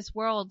things of this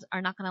world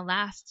are not going to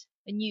last,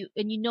 and you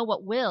know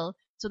what will,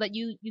 so that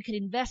you can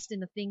invest in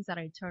the things that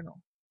are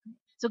eternal.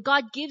 So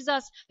God gives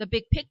us the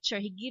big picture.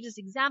 He gives us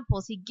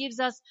examples. He gives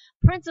us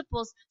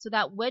principles so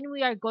that when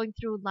we are going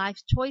through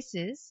life's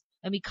choices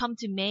and we come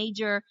to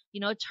major,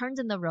 turns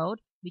in the road,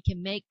 we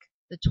can make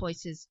the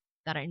choices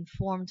that are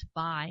informed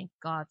by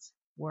God's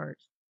word.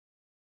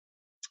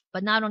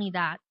 But not only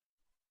that,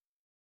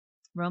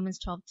 Romans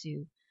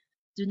 12:2,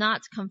 do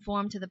not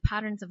conform to the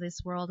patterns of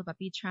this world, but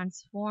be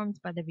transformed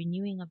by the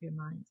renewing of your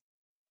mind.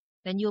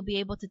 Then you'll be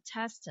able to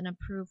test and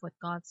approve what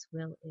God's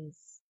will is,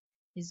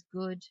 his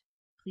good,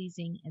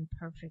 pleasing, and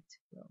perfect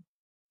will.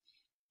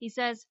 He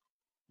says,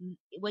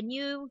 when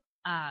you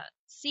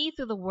see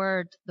through the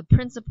word the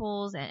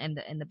principles and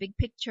the big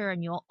picture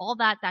and all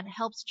that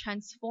helps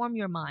transform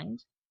your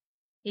mind,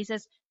 he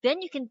says,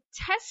 then you can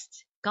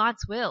test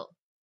God's will,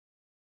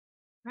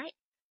 right?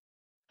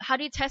 How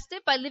do you test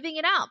it? By living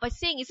it out, by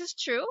saying, is this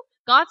true?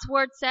 God's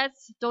word says,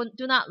 do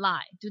not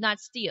lie, do not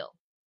steal.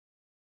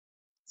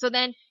 So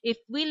then if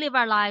we live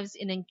our lives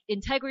in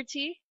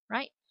integrity,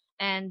 right,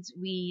 and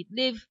we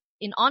live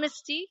in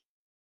honesty,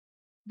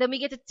 then we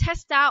get to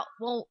test out,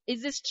 well,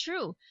 is this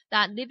true?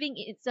 That living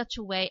in such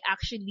a way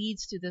actually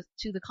leads to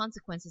the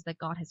consequences that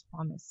God has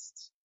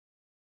promised.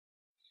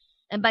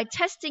 And by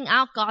testing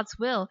out God's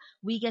will,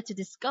 we get to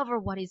discover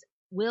what his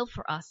will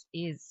for us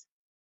is.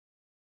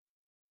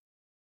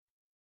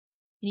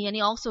 And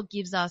he also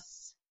gives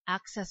us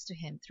access to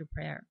him through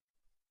prayer.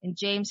 In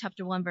James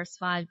chapter 1 verse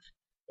 5,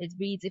 it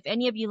reads, if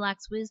any of you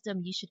lacks wisdom,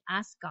 you should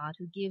ask God,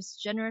 who gives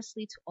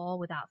generously to all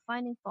without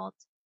finding fault,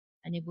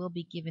 and it will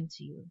be given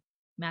to you.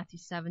 Matthew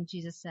 7,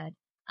 Jesus said,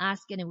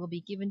 ask and it will be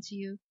given to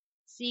you.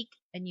 Seek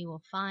and you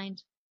will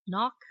find.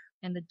 Knock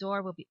and the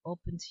door will be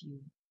opened to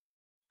you.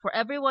 For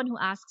everyone who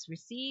asks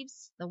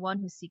receives, the one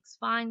who seeks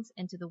finds,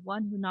 and to the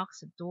one who knocks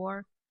the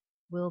door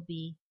will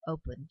be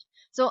opened.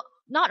 So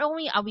not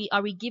only are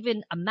we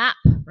given a map,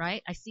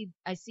 right? I see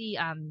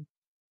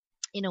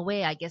in a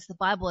way, I guess the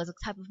Bible is a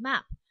type of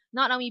map.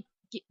 Not only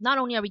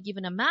are we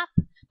given a map,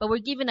 but we're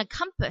given a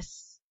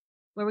compass,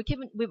 where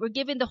we're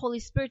given the Holy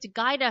Spirit to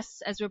guide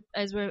us as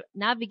we're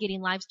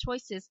navigating life's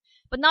choices.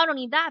 But not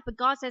only that, but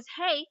God says,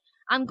 hey,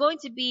 I'm going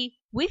to be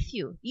with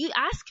you. You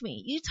ask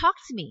me, you talk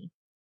to me,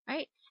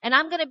 right? And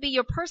I'm going to be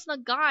your personal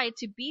guide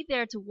to be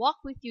there to walk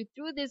with you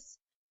through this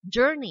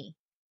journey,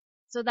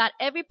 so that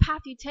every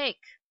path you take,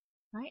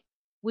 right,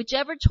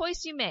 whichever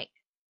choice you make,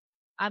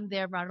 I'm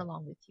there right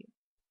along with you.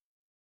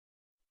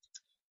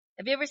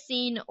 Have you ever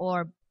seen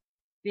or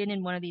been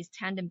in one of these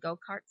tandem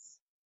go-karts?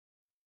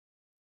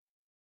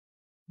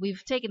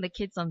 We've taken the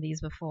kids on these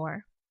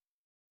before.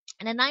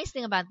 And the nice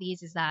thing about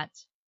these is that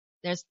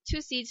there's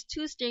 2 seats,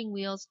 2 steering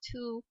wheels,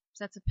 2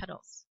 sets of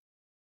pedals.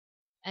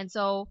 And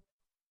so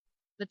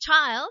the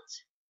child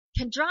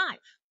can drive.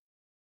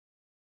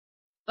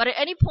 But at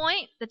any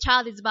point, the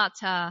child is about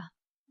to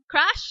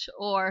crash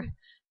or,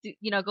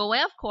 go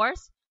away, of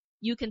course,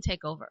 you can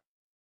take over.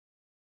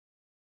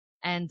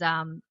 And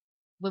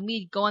when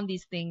we go on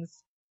these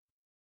things,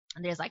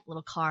 and there's like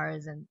little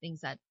cars and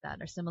things that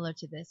are similar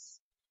to this,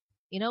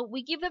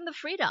 we give them the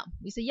freedom.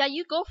 We say, yeah,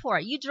 you go for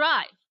it. You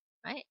drive,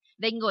 right?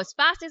 They can go as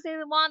fast as they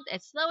want,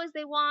 as slow as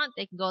they want.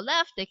 They can go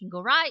left, they can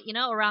go right,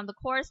 around the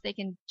course. They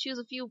can choose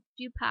a few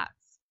paths.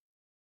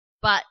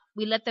 But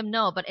we let them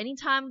know. But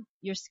anytime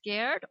you're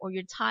scared or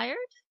you're tired,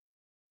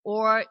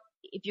 or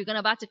if you're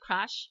about to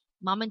crash,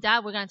 mom and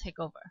dad, we're going to take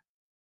over.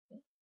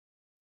 Okay?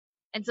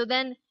 And so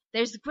then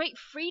there's great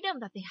freedom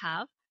that they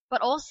have,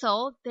 but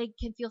also they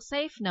can feel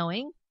safe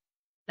knowing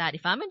that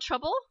if I'm in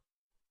trouble,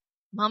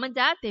 mom and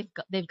dad,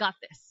 they've got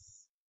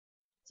this,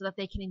 so that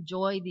they can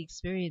enjoy the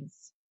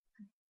experience.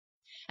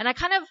 And I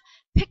kind of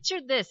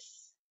pictured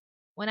this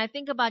when I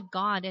think about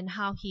God and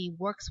how he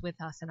works with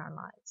us in our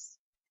lives.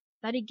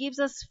 That he gives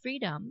us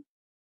freedom,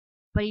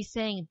 but he's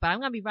saying, but I'm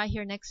going to be right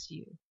here next to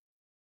you.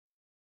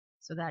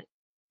 So that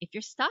if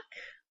you're stuck,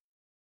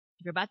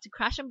 if you're about to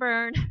crash and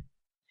burn,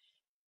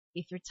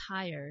 if you're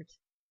tired,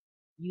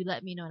 you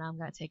let me know and I'm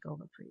going to take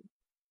over for you.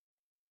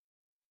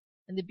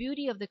 And the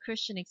beauty of the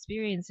Christian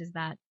experience is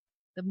that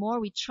the more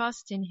we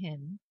trust in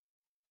him,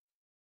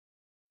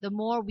 the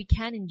more we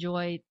can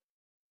enjoy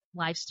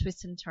life's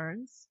twists and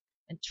turns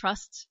and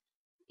trust,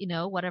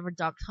 whatever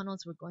dark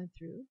tunnels we're going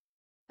through,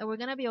 that we're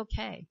going to be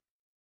okay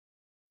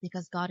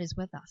because God is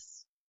with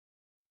us.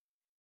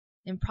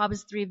 In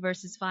Proverbs 3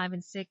 verses 5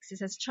 and 6, it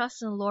says,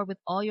 trust in the Lord with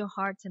all your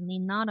hearts and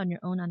lean not on your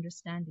own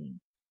understanding.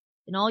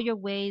 In all your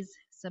ways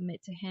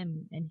submit to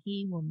him, and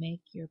he will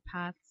make your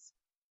paths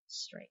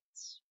straight.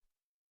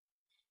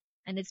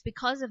 And it's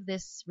because of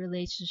this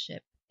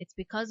relationship, it's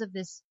because of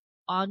this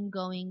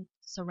ongoing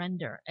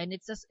surrender. And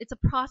it's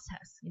a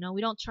process.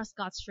 We don't trust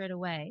God straight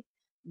away.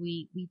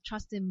 We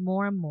trust him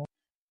more and more.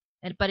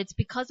 But it's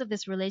because of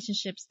this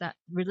relationship that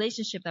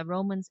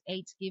Romans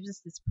 8 gives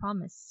us this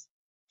promise.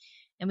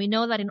 And we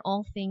know that in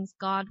all things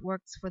God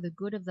works for the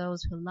good of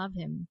those who love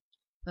him,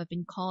 who have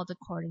been called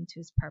according to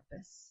his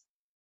purpose.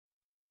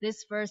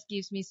 This verse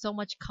gives me so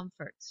much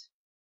comfort.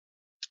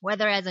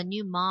 Whether as a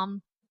new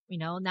mom,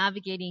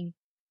 navigating,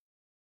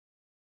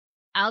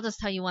 I'll just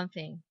tell you one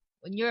thing.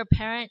 When you're a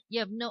parent,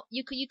 you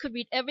could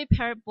read every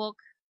parent book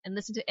and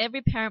listen to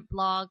every parent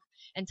blog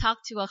and talk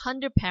to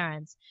 100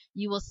 parents.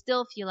 You will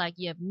still feel like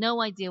you have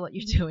no idea what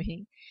you're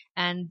doing.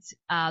 And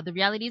the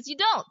reality is you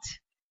don't.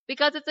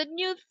 Because it's a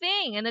new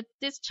thing, and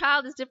this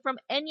child is different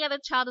from any other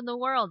child in the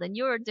world, and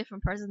you're a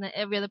different person than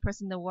every other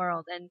person in the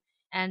world.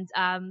 And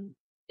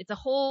it's a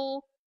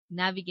whole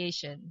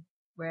navigation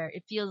where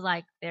it feels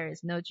like there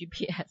is no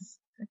GPS.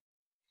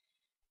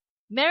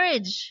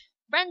 Marriage,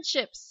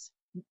 friendships,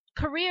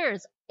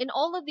 careers, in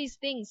all of these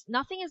things,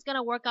 nothing is going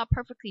to work out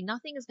perfectly.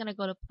 Nothing is going to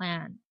go to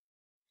plan.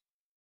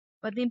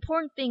 But the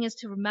important thing is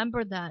to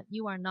remember that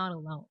you are not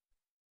alone.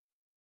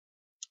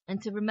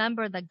 And to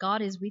remember that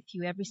God is with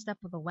you every step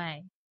of the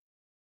way.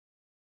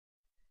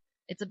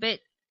 It's a bit,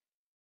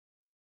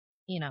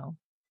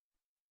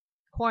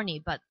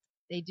 corny, but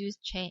they do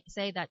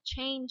say that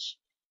change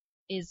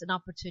is an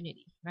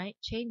opportunity, right?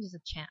 Change is a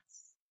chance.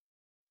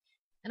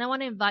 And I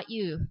want to invite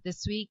you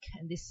this week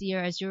and this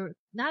year, as you're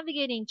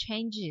navigating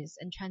changes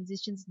and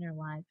transitions in your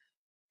life,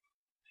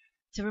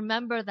 to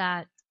remember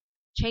that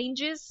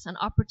changes and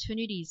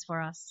opportunities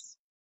for us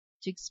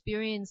to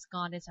experience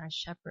God as our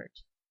shepherd,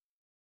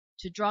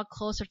 to draw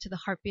closer to the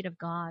heartbeat of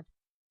God,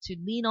 to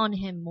lean on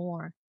him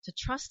more, to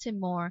trust him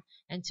more,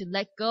 and to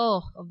let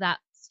go of that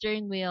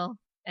steering wheel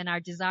and our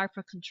desire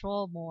for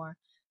control more,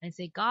 and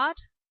say, God,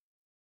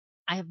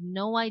 I have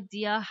no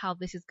idea how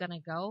this is going to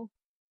go,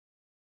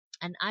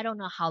 and I don't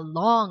know how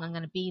long I'm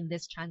going to be in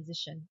this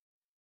transition.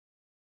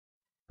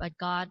 But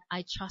God,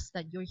 I trust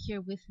that you're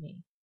here with me,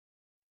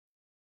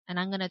 and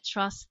I'm going to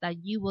trust that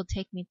you will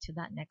take me to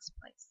that next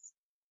place,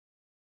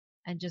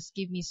 and just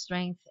give me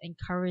strength and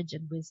courage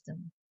and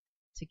wisdom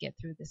to get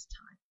through this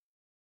time.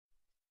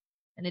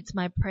 And it's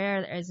my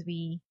prayer as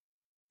we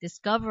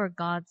discover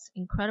God's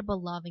incredible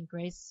love and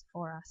grace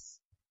for us,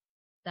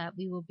 that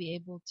we will be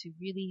able to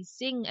really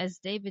sing as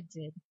David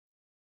did,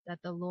 that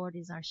the Lord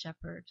is our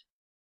shepherd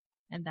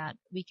and that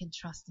we can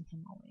trust in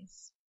him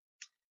always.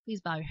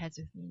 Please bow your heads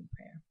with me in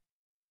prayer.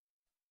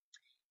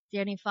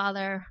 Dear Heavenly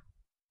Father,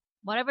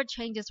 whatever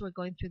changes we're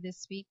going through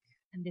this week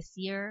and this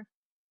year,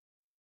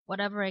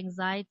 whatever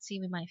anxiety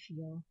we might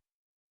feel,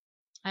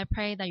 I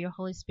pray that your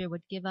Holy Spirit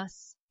would give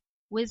us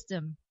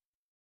wisdom,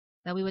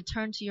 that we would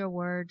turn to your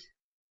word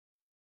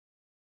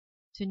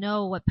to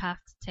know what path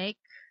to take,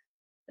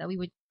 that we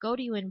would go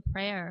to you in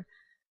prayer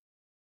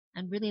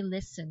and really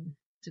listen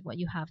to what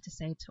you have to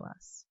say to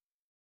us.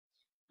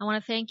 I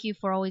want to thank you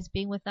for always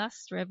being with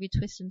us through every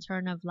twist and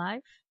turn of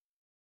life,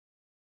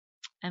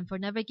 and for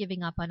never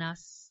giving up on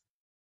us,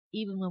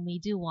 even when we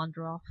do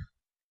wander off,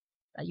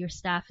 that your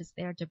staff is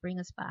there to bring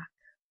us back.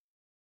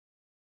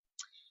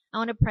 I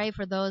want to pray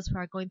for those who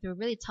are going through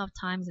really tough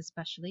times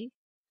especially.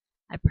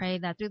 I pray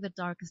that through the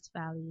darkest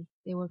valley,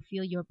 they will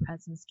feel your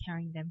presence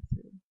carrying them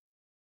through.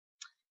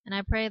 And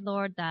I pray,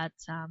 Lord, that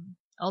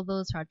all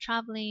those who are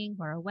traveling,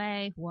 who are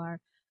away, who are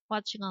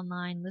watching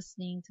online,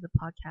 listening to the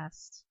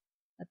podcast,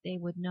 that they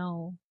would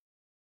know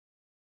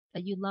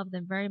that you love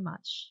them very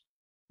much,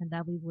 and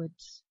that we would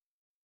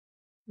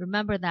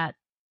remember that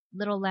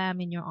little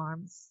lamb in your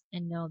arms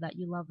and know that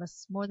you love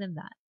us more than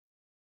that.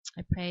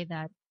 I pray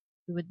that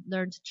we would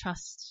learn to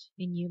trust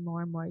in you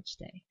more and more each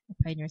day. I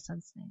pray in your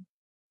Son's name.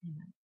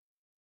 Amen.